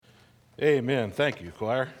Amen. Thank you,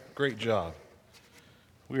 choir. Great job.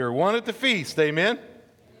 We are one at the feast. Amen.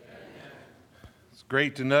 It's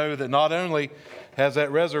great to know that not only has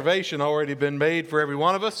that reservation already been made for every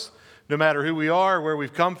one of us, no matter who we are, where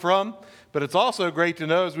we've come from, but it's also great to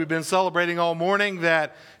know, as we've been celebrating all morning,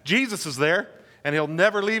 that Jesus is there and he'll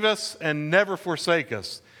never leave us and never forsake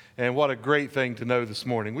us. And what a great thing to know this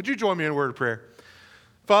morning. Would you join me in a word of prayer?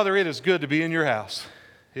 Father, it is good to be in your house.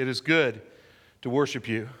 It is good to worship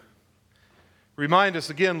you. Remind us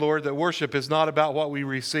again, Lord, that worship is not about what we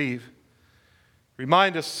receive.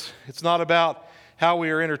 Remind us it's not about how we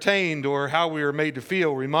are entertained or how we are made to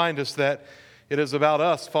feel. Remind us that it is about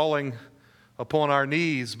us falling upon our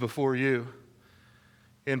knees before you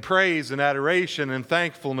in praise and adoration and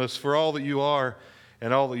thankfulness for all that you are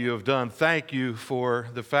and all that you have done. Thank you for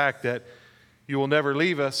the fact that you will never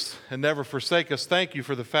leave us and never forsake us. Thank you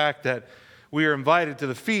for the fact that we are invited to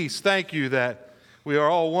the feast. Thank you that we are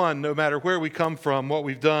all one, no matter where we come from, what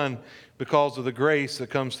we've done, because of the grace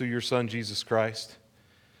that comes through your Son, Jesus Christ.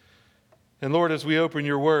 And Lord, as we open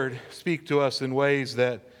your word, speak to us in ways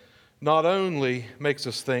that not only makes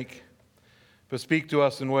us think, but speak to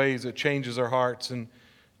us in ways that changes our hearts and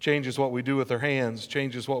changes what we do with our hands,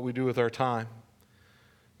 changes what we do with our time.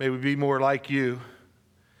 May we be more like you.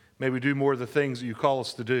 May we do more of the things that you call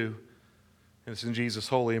us to do. And it's in Jesus'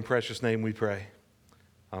 holy and precious name we pray.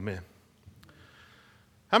 Amen.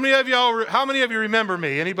 How many of you remember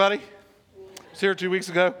me? Anybody? I was here 2 weeks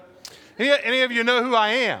ago. Any of you know who I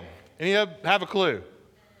am? Any of you have a clue?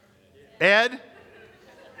 Ed?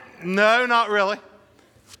 No, not really.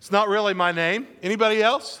 It's not really my name. Anybody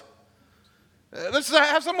else? Let's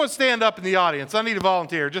have someone stand up in the audience. I need a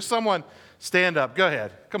volunteer. Just someone stand up. Go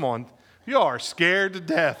ahead. Come on. You are scared to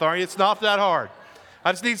death, aren't you? It's not that hard.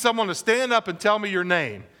 I just need someone to stand up and tell me your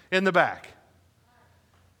name in the back.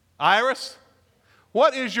 Iris?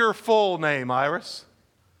 What is your full name, Iris?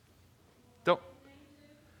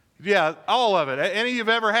 Yeah, all of it. Any you've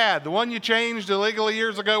ever had. The one you changed illegally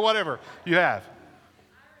years ago, whatever you have.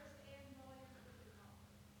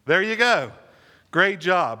 There you go. Great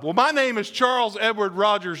job. Well, my name is Charles Edward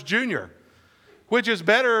Rogers Jr., which is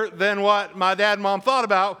better than what my dad and mom thought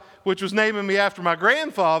about, which was naming me after my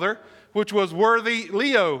grandfather, which was Worthy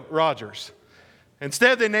Leo Rogers.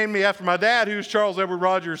 Instead, they named me after my dad, who's Charles Edward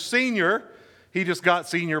Rogers Sr. He just got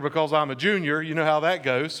senior because I'm a junior. You know how that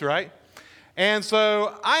goes, right? And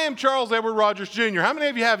so I am Charles Edward Rogers Jr. How many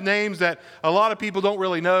of you have names that a lot of people don't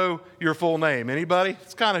really know your full name? Anybody?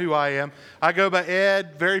 It's kind of who I am. I go by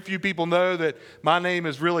Ed. Very few people know that my name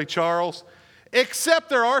is really Charles, except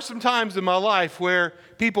there are some times in my life where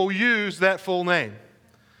people use that full name.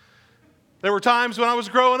 There were times when I was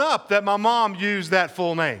growing up that my mom used that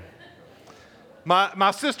full name.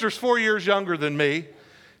 My sister's 4 years younger than me.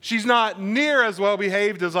 She's not near as well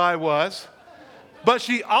behaved as I was, but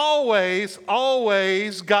she always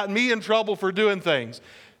got me in trouble for doing things.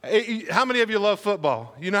 How many of you love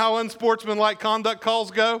football? You know how unsportsmanlike conduct calls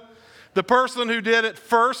go? The person who did it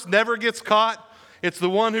first never gets caught. It's the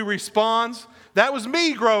one who responds. That was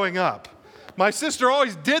me growing up. My sister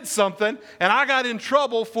always did something, and I got in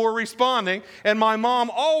trouble for responding, and my mom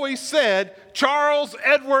always said, Charles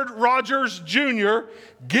Edward Rogers Jr.,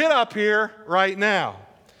 get up here right now.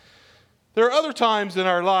 There are other times in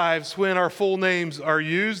our lives when our full names are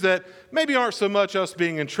used that maybe aren't so much us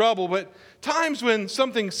being in trouble, but times when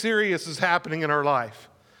something serious is happening in our life.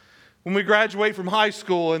 When we graduate from high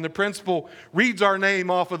school and the principal reads our name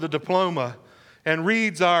off of the diploma and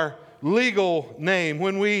reads our legal name.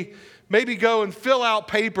 When we maybe go and fill out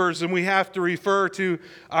papers and we have to refer to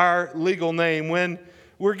our legal name. When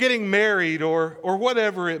we're getting married or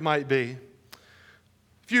whatever it might be.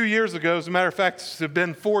 A few years ago, as a matter of fact, it's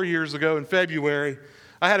been 4 years ago in February,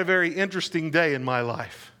 I had a very interesting day in my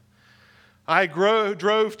life. I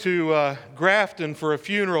drove to Grafton for a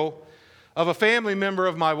funeral of a family member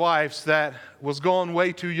of my wife's that was gone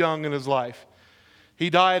way too young in his life. He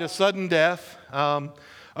died a sudden death,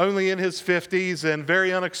 only in his 50s and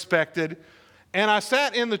very unexpected. And I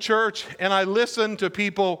sat in the church and I listened to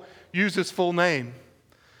people use his full name.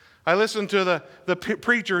 I listened to the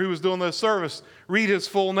preacher who was doing the service read his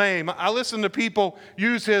full name. I listened to people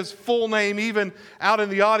use his full name even out in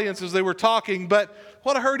the audience as they were talking. But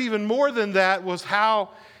what I heard even more than that was how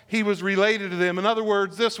he was related to them. In other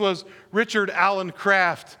words, this was Richard Allen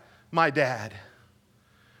Kraft, my dad.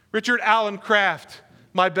 Richard Allen Kraft,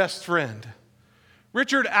 my best friend.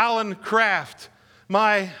 Richard Allen Kraft,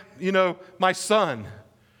 my son.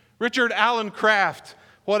 Richard Allen Kraft,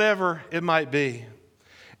 whatever it might be.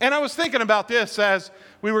 And I was thinking about this as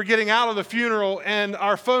we were getting out of the funeral and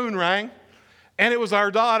our phone rang. And it was our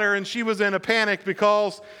daughter, and she was in a panic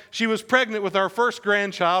because she was pregnant with our first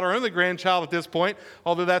grandchild, our only grandchild at this point,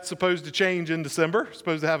 although that's supposed to change in December,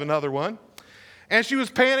 supposed to have another one. And she was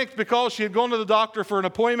panicked because she had gone to the doctor for an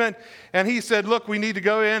appointment, and he said, look, we need to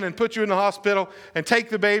go in and put you in the hospital and take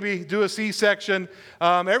the baby, do a C-section.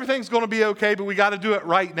 Everything's going to be okay, but we got to do it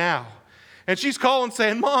right now. And she's calling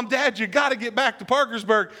saying, Mom, Dad, you got to get back to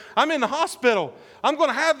Parkersburg. I'm in the hospital. I'm going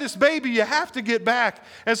to have this baby. You have to get back.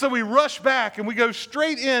 And so we rush back and we go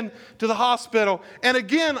straight in to the hospital. And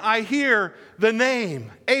again, I hear the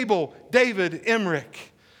name, Abel David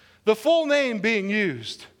Emmerich, the full name being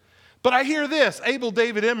used. But I hear this, Abel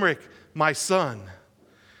David Emmerich, my son.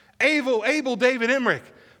 Abel David Emmerich,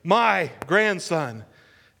 my grandson.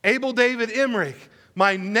 Abel David Emmerich,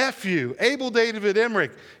 my nephew. Abel David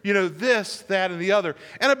Emmerich, this, that, and the other.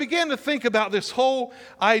 And I began to think about this whole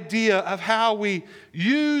idea of how we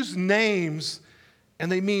use names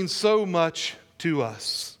and they mean so much to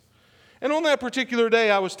us. And on that particular day,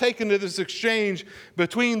 I was taken to this exchange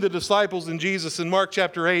between the disciples and Jesus in Mark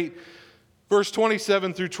chapter 8, verse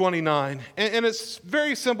 27 through 29. And it's a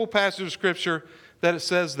very simple passage of Scripture that it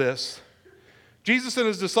says this. Jesus and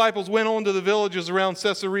his disciples went on to the villages around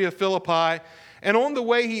Caesarea Philippi, and on the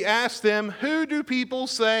way he asked them, who do people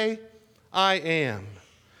say I am?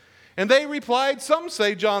 And they replied, some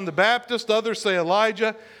say John the Baptist, others say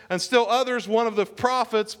Elijah, and still others one of the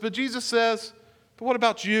prophets. But Jesus says, but what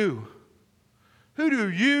about you? Who do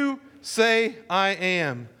you say I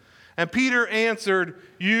am? And Peter answered,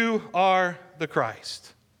 you are the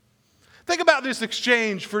Christ. Think about this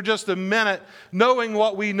exchange for just a minute, knowing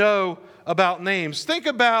what we know about names. Think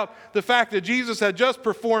about the fact that Jesus had just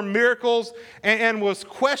performed miracles and was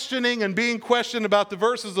questioning and being questioned about the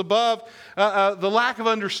verses above, the lack of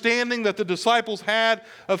understanding that the disciples had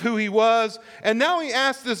of who he was. And now he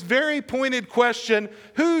asks this very pointed question,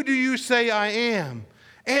 who do you say I am?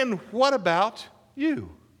 And what about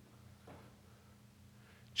you?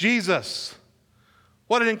 Jesus.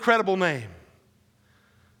 What an incredible name.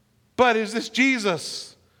 But is this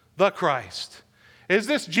Jesus the Christ? Is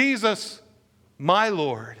this Jesus my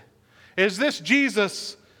Lord? Is this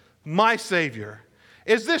Jesus my Savior?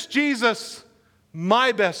 Is this Jesus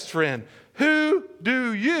my best friend? Who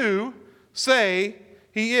do you say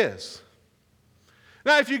he is?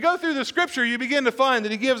 Now, if you go through the Scripture, you begin to find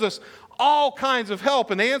that he gives us all kinds of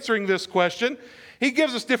help in answering this question. He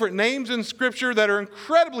gives us different names in Scripture that are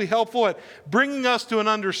incredibly helpful at bringing us to an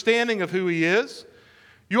understanding of who he is.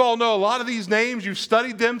 You all know a lot of these names. You've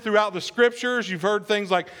studied them throughout the Scriptures. You've heard things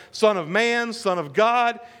like Son of Man, Son of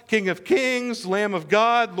God, King of Kings, Lamb of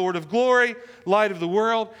God, Lord of Glory, Light of the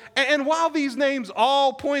World. And while these names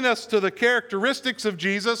all point us to the characteristics of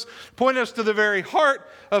Jesus, point us to the very heart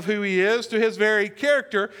of who he is, to his very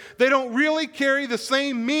character, they don't really carry the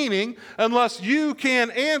same meaning unless you can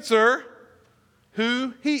answer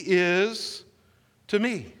who he is to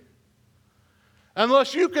me.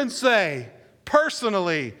 Unless you can say,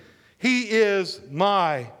 personally, he is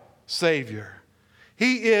my Savior.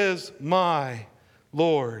 He is my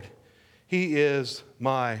Lord. He is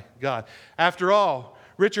my God. After all,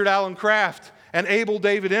 Richard Allen Craft and Abel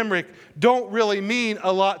David Emmerich don't really mean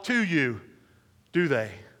a lot to you, do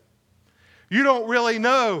they? You don't really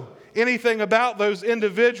know anything about those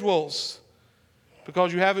individuals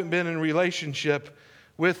because you haven't been in relationship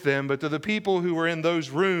with them. But to the people who were in those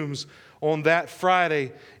rooms on that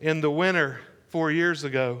Friday in the winter 4 years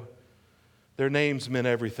ago, their names meant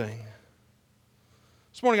everything.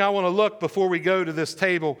 This morning I want to look, before we go to this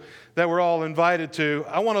table that we're all invited to,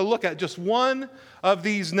 I want to look at just one of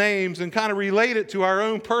these names and kind of relate it to our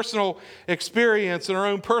own personal experience and our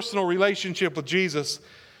own personal relationship with Jesus.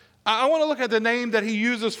 I want to look at the name that he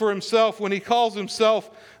uses for himself when he calls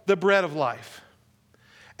himself the bread of life.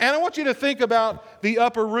 And I want you to think about the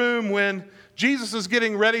upper room when Jesus is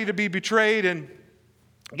getting ready to be betrayed and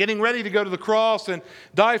getting ready to go to the cross and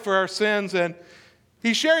die for our sins. And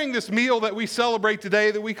he's sharing this meal that we celebrate today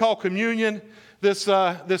that we call communion, this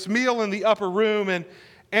meal in the upper room. And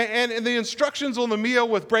the instructions on the meal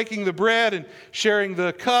with breaking the bread and sharing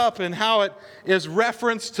the cup and how it is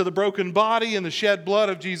referenced to the broken body and the shed blood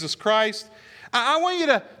of Jesus Christ. I want you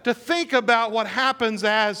to think about what happens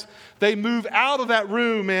as they move out of that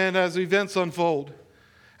room and as events unfold.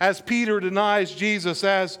 As Peter denies Jesus,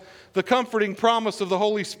 as the comforting promise of the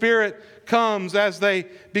Holy Spirit comes, as they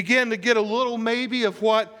begin to get a little maybe of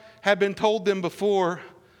what had been told them before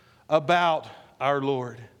about our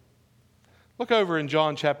Lord. Look over in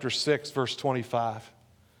John chapter 6, verse 25.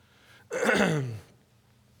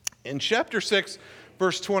 In chapter 6,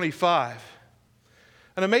 verse 25,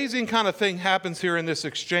 an amazing kind of thing happens here in this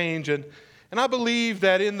exchange. And I believe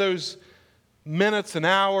that in those minutes and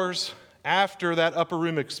hours after that upper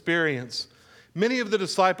room experience, many of the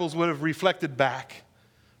disciples would have reflected back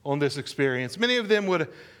on this experience. Many of them would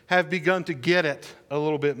have begun to get it a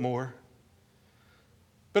little bit more.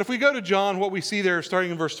 But if we go to John, what we see there,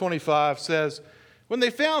 starting in verse 25, says, when they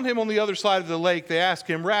found him on the other side of the lake, they asked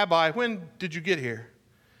him, Rabbi, when did you get here?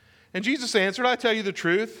 And Jesus answered, I tell you the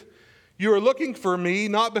truth. You are looking for me,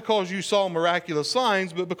 not because you saw miraculous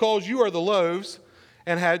signs, but because you are the loaves,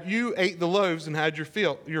 and you ate the loaves and had your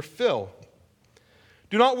fill.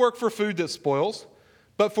 Do not work for food that spoils,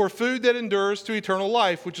 but for food that endures to eternal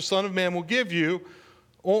life, which the Son of Man will give you.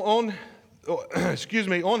 On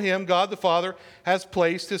him, God the Father has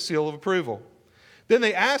placed his seal of approval. Then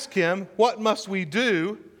they asked him, what must we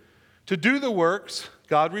do to do the works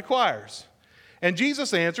God requires? And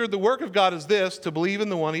Jesus answered, the work of God is this, to believe in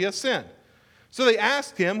the one he has sent. So they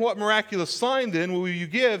asked him, what miraculous sign then will you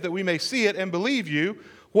give that we may see it and believe you?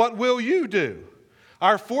 What will you do?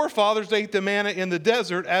 Our forefathers ate the manna in the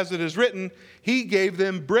desert, as it is written, he gave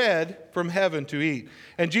them bread from heaven to eat.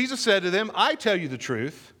 And Jesus said to them, I tell you the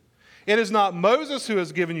truth. It is not Moses who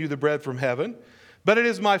has given you the bread from heaven, but it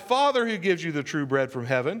is my Father who gives you the true bread from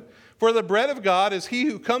heaven. For the bread of God is he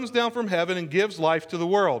who comes down from heaven and gives life to the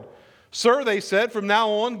world. Sir, they said, from now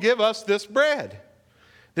on, give us this bread.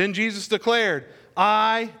 Then Jesus declared,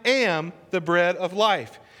 I am the bread of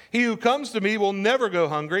life. He who comes to me will never go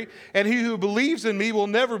hungry, and he who believes in me will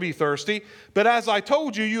never be thirsty. But as I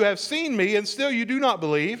told you, you have seen me, and still you do not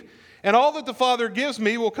believe. And all that the Father gives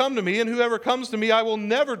me will come to me, and whoever comes to me I will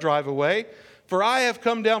never drive away. For I have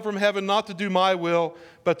come down from heaven not to do my will,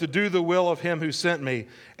 but to do the will of him who sent me.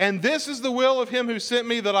 And this is the will of him who sent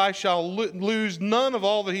me, that I shall lose none of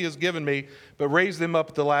all that he has given me, but raise them up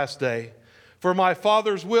at the last day. For my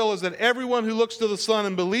Father's will is that everyone who looks to the Son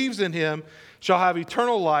and believes in him shall have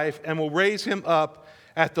eternal life, and will raise him up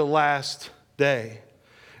at the last day.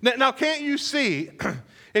 Now can't you see,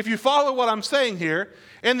 if you follow what I'm saying here,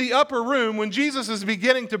 in the upper room, when Jesus is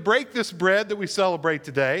beginning to break this bread that we celebrate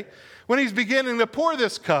today, when he's beginning to pour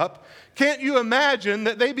this cup, can't you imagine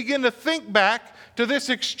that they begin to think back to this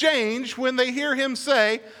exchange when they hear him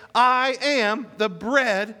say, I am the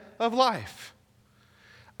bread of life.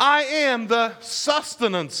 I am the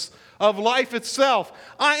sustenance of life itself.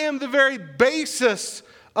 I am the very basis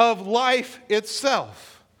of life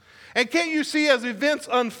itself. And can't you see, as events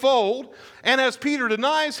unfold, and as Peter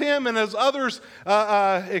denies him, and as others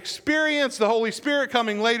experience the Holy Spirit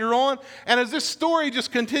coming later on, and as this story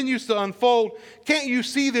just continues to unfold, can't you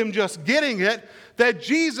see them just getting it, that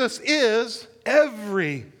Jesus is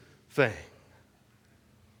everything?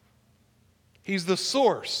 He's the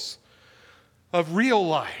source of real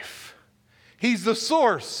life. He's the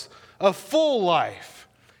source of full life.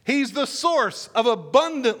 He's the source of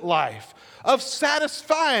abundant life, of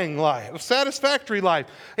satisfying life, of satisfactory life.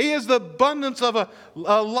 He is the abundance of a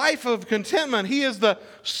life of contentment. He is the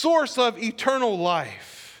source of eternal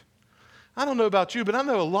life. I don't know about you, but I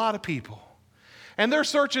know a lot of people, and they're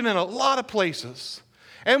searching in a lot of places,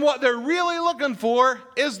 and what they're really looking for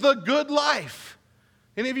is the good life.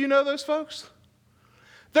 Any of you know those folks?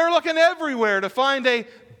 They're looking everywhere to find a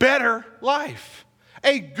better life,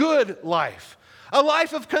 a good life, a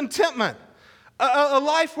life of contentment, a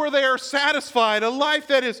life where they are satisfied, a life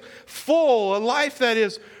that is full, a life that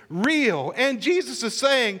is real. And Jesus is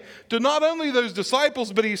saying to not only those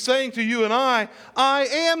disciples, but he's saying to you and I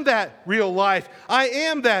am that real life. I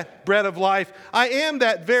am that bread of life. I am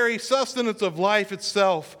that very sustenance of life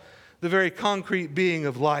itself. The very concrete being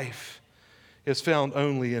of life is found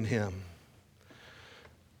only in him.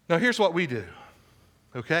 Now, here's what we do,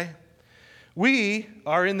 okay? We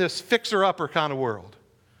are in this fixer-upper kind of world.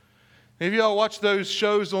 Have you all watched those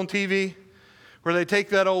shows on TV where they take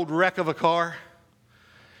that old wreck of a car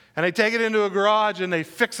and they take it into a garage and they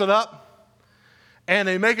fix it up and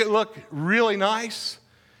they make it look really nice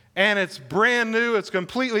and it's brand new, it's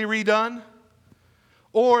completely redone?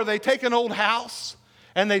 Or they take an old house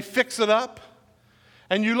and they fix it up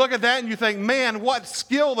and you look at that and you think, man, what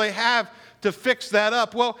skill they have to fix that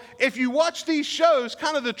up. Well, if you watch these shows,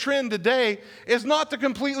 kind of the trend today is not to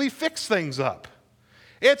completely fix things up.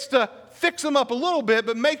 It's to fix them up a little bit,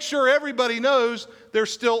 but make sure everybody knows they're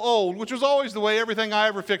still old, which was always the way everything I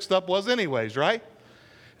ever fixed up was anyways, right?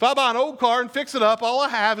 If I buy an old car and fix it up, all I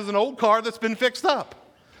have is an old car that's been fixed up.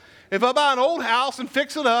 If I buy an old house and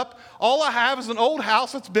fix it up, all I have is an old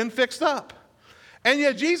house that's been fixed up. And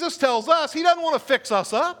yet Jesus tells us he doesn't want to fix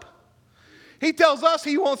us up. He tells us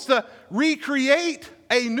he wants to recreate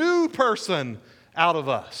a new person out of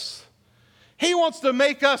us. He wants to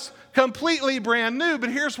make us completely brand new,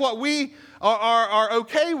 but here's what we are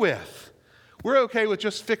okay with. We're okay with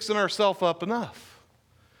just fixing ourselves up enough.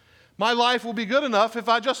 My life will be good enough if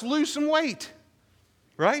I just lose some weight,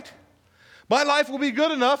 right? My life will be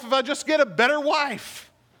good enough if I just get a better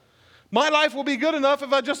wife. My life will be good enough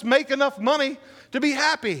if I just make enough money to be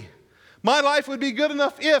happy. My life would be good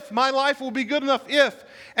enough if. My life will be good enough if.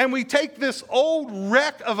 And we take this old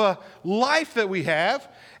wreck of a life that we have,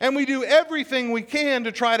 and we do everything we can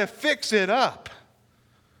to try to fix it up.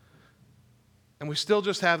 And we still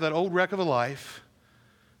just have that old wreck of a life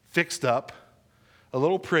fixed up, a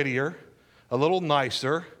little prettier, a little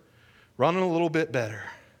nicer, running a little bit better.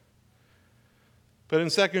 But in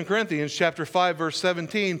 2 Corinthians chapter 5, verse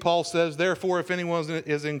 17, Paul says, therefore, if anyone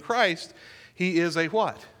is in Christ, he is a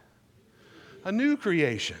what? A new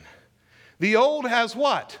creation. The old has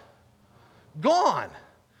what? Gone.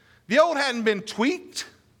 The old hadn't been tweaked.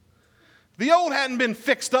 The old hadn't been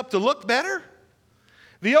fixed up to look better.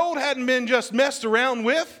 The old hadn't been just messed around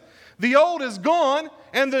with. The old is gone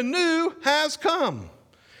and the new has come.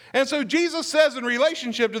 And so Jesus says in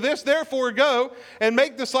relationship to this, therefore go and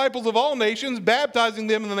make disciples of all nations, baptizing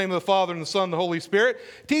them in the name of the Father and the Son and the Holy Spirit.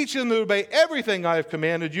 Teach them to obey everything I have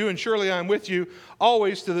commanded you, and surely I am with you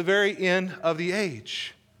always to the very end of the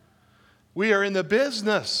age. We are in the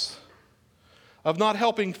business of not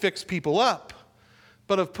helping fix people up,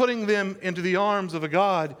 but of putting them into the arms of a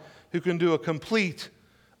God who can do a complete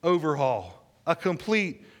overhaul, a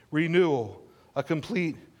complete renewal, a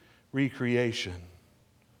complete recreation.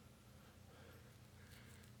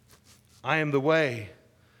 I am the way,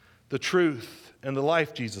 the truth, and the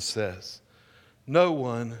life, Jesus says. No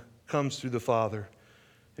one comes through the Father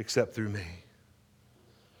except through me.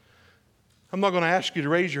 I'm not going to ask you to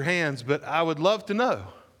raise your hands, but I would love to know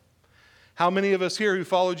how many of us here who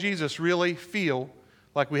follow Jesus really feel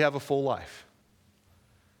like we have a full life.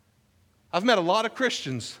 I've met a lot of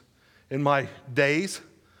Christians in my days,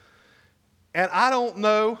 and I don't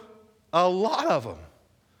know a lot of them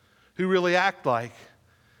who really act like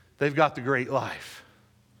they've got the great life.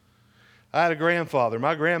 I had a grandfather.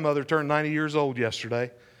 My grandmother turned 90 years old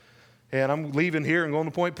yesterday, and I'm leaving here and going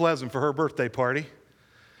to Point Pleasant for her birthday party.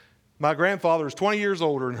 My grandfather was 20 years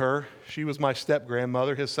older than her. She was my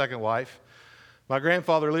step-grandmother, his second wife. My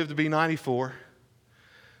grandfather lived to be 94.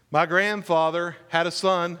 My grandfather had a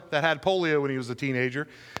son that had polio when he was a teenager,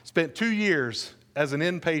 spent 2 years as an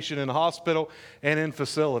inpatient in a hospital and in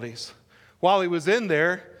facilities. While he was in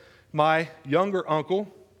there, my younger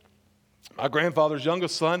uncle, my grandfather's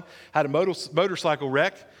youngest son, had a motorcycle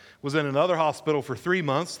wreck, was in another hospital for 3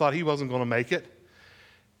 months, thought he wasn't going to make it.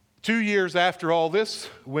 2 years after all this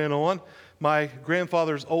went on, my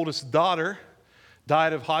grandfather's oldest daughter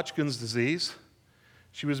died of Hodgkin's disease.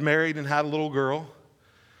 She was married and had a little girl.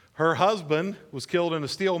 Her husband was killed in a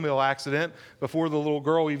steel mill accident before the little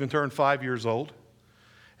girl even turned 5 years old.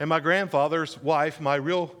 And my grandfather's wife, my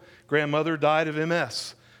real grandmother, died of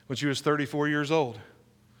MS when she was 34 years old.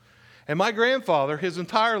 And my grandfather, his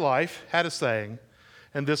entire life, had a saying,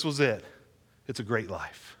 and this was it: it's a great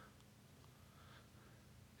life.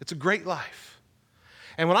 It's a great life.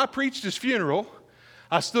 And when I preached his funeral,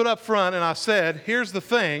 I stood up front and I said, here's the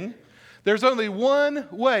thing. There's only one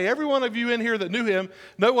way. Every one of you in here that knew him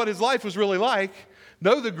know what his life was really like,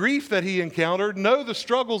 know the grief that he encountered, know the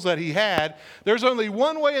struggles that he had. There's only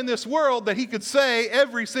one way in this world that he could say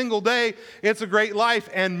every single day, it's a great life,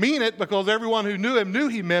 and mean it, because everyone who knew him knew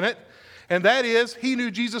he meant it. And that is, he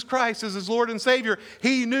knew Jesus Christ as his Lord and Savior.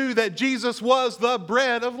 He knew that Jesus was the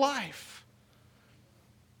bread of life.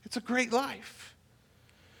 It's a great life.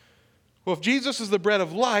 Well, if Jesus is the bread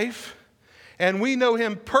of life, and we know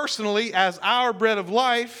him personally as our bread of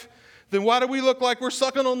life, then why do we look like we're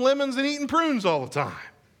sucking on lemons and eating prunes all the time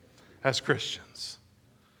as Christians?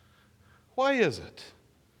 Why is it?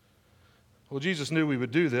 Well, Jesus knew we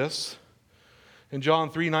would do this. In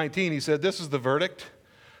John 3:19, he said, this is the verdict.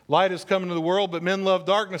 Light has come into the world, but men love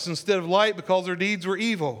darkness instead of light because their deeds were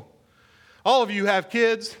evil. All of you have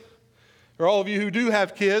kids, or all of you who do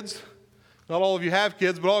have kids, not all of you have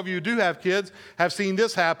kids, but all of you who do have kids have seen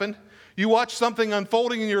this happen. You watch something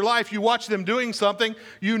unfolding in your life, you watch them doing something,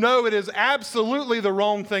 you know it is absolutely the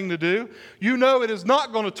wrong thing to do. You know it is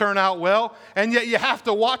not going to turn out well, and yet you have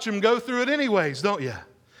to watch them go through it anyways, don't you?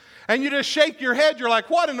 And you just shake your head, you're like,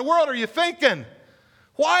 what in the world are you thinking?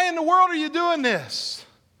 Why in the world are you doing this?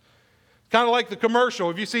 Kind of like the commercial.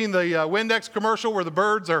 Have you seen the Windex commercial where the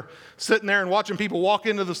birds are sitting there and watching people walk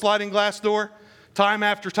into the sliding glass door time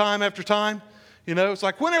after time after time? You know, it's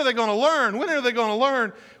like, when are they going to learn? When are they going to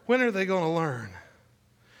learn? When are they going to learn?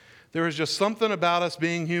 There is just something about us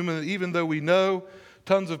being human that even though we know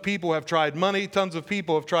Tons of people have tried money. Tons of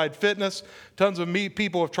people have tried fitness. Tons of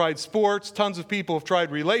people have tried sports. Tons of people have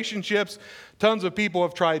tried relationships. Tons of people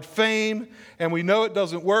have tried fame. And we know it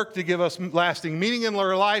doesn't work to give us lasting meaning in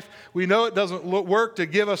our life. We know it doesn't work to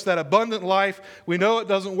give us that abundant life. We know it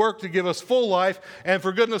doesn't work to give us full life. And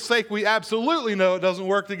for goodness sake, we absolutely know it doesn't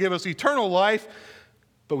work to give us eternal life.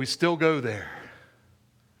 But we still go there.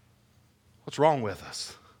 What's wrong with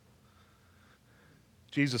us?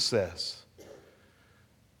 Jesus says,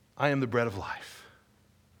 I am the bread of life.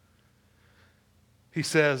 He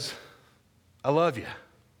says, I love you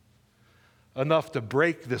enough to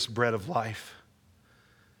break this bread of life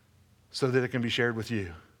so that it can be shared with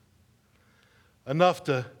you. Enough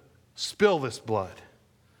to spill this blood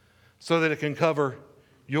so that it can cover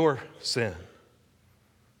your sin.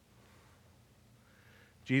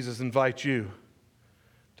 Jesus invites you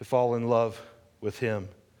to fall in love with him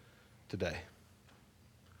today.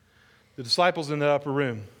 The disciples in the upper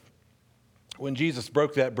room, when Jesus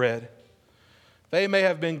broke that bread, they may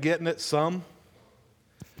have been getting it some,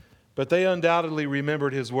 but they undoubtedly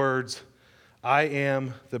remembered his words, I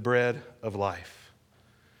am the bread of life.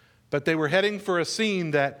 But they were heading for a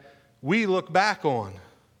scene that we look back on.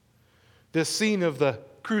 This scene of the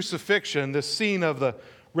crucifixion, this scene of the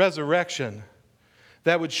resurrection,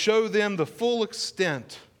 that would show them the full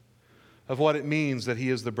extent of what it means that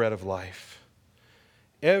he is the bread of life.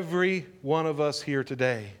 Every one of us here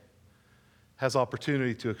today has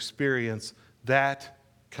opportunity to experience that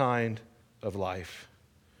kind of life.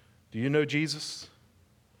 Do you know Jesus?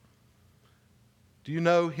 Do you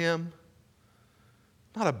know him?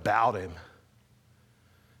 Not about him.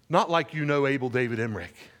 Not like you know Abel David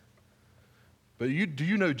Emmerich. But do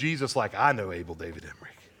you know Jesus like I know Abel David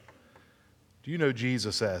Emmerich? Do you know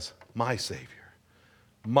Jesus as my Savior,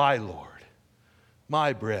 my Lord,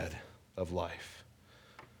 my bread of life?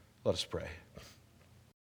 Let us pray.